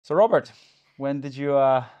So Robert, when did you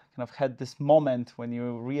kind of had this moment when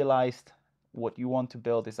you realized what you want to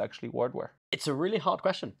build is actually Wordware? It's a really hard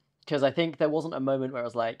question because I think there wasn't a moment where I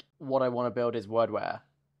was like, what I want to build is Wordware.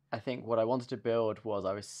 I think what I wanted to build was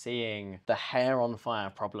I was seeing the hair on fire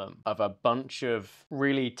problem of a bunch of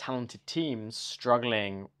really talented teams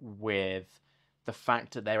struggling with the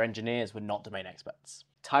fact that their engineers were not domain experts.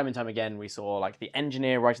 Time and time again, we saw like the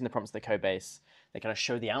engineer writing the prompts to the code base. They kind of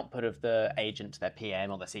show the output of the agent to their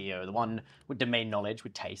PM or their CEO, the one with domain knowledge,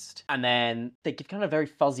 with taste. And then they give kind of very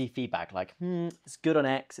fuzzy feedback like, it's good on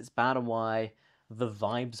X, it's bad on Y, the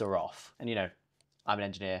vibes are off. And you know, I'm an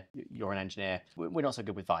engineer, you're an engineer. We're not so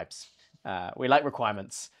good with vibes. We like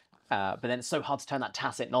requirements, but then it's so hard to turn that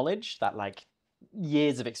tacit knowledge, that like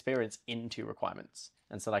years of experience into requirements.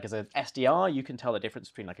 And so like as an SDR, you can tell the difference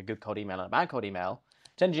between like a good cold email and a bad cold email.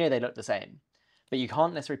 To engineer, they look the same, but you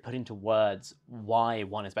can't necessarily put into words why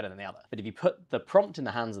one is better than the other. But if you put the prompt in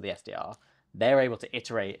the hands of the SDR, they're able to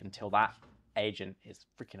iterate until that agent is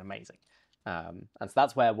freaking amazing. And so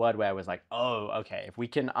that's where Wordware was like, oh, okay, if we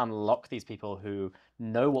can unlock these people who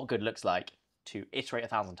know what good looks like to iterate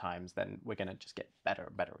 1,000 times, then we're going to just get better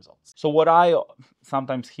and better results. So what I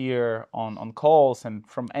sometimes hear on calls and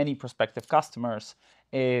from any prospective customers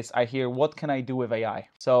is I hear, what can I do with AI?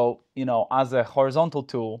 So, you know, as a horizontal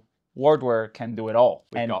tool, Wordware can do it all.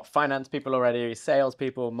 We've got finance people already, sales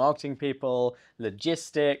people, marketing people,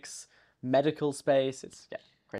 logistics, medical space. It's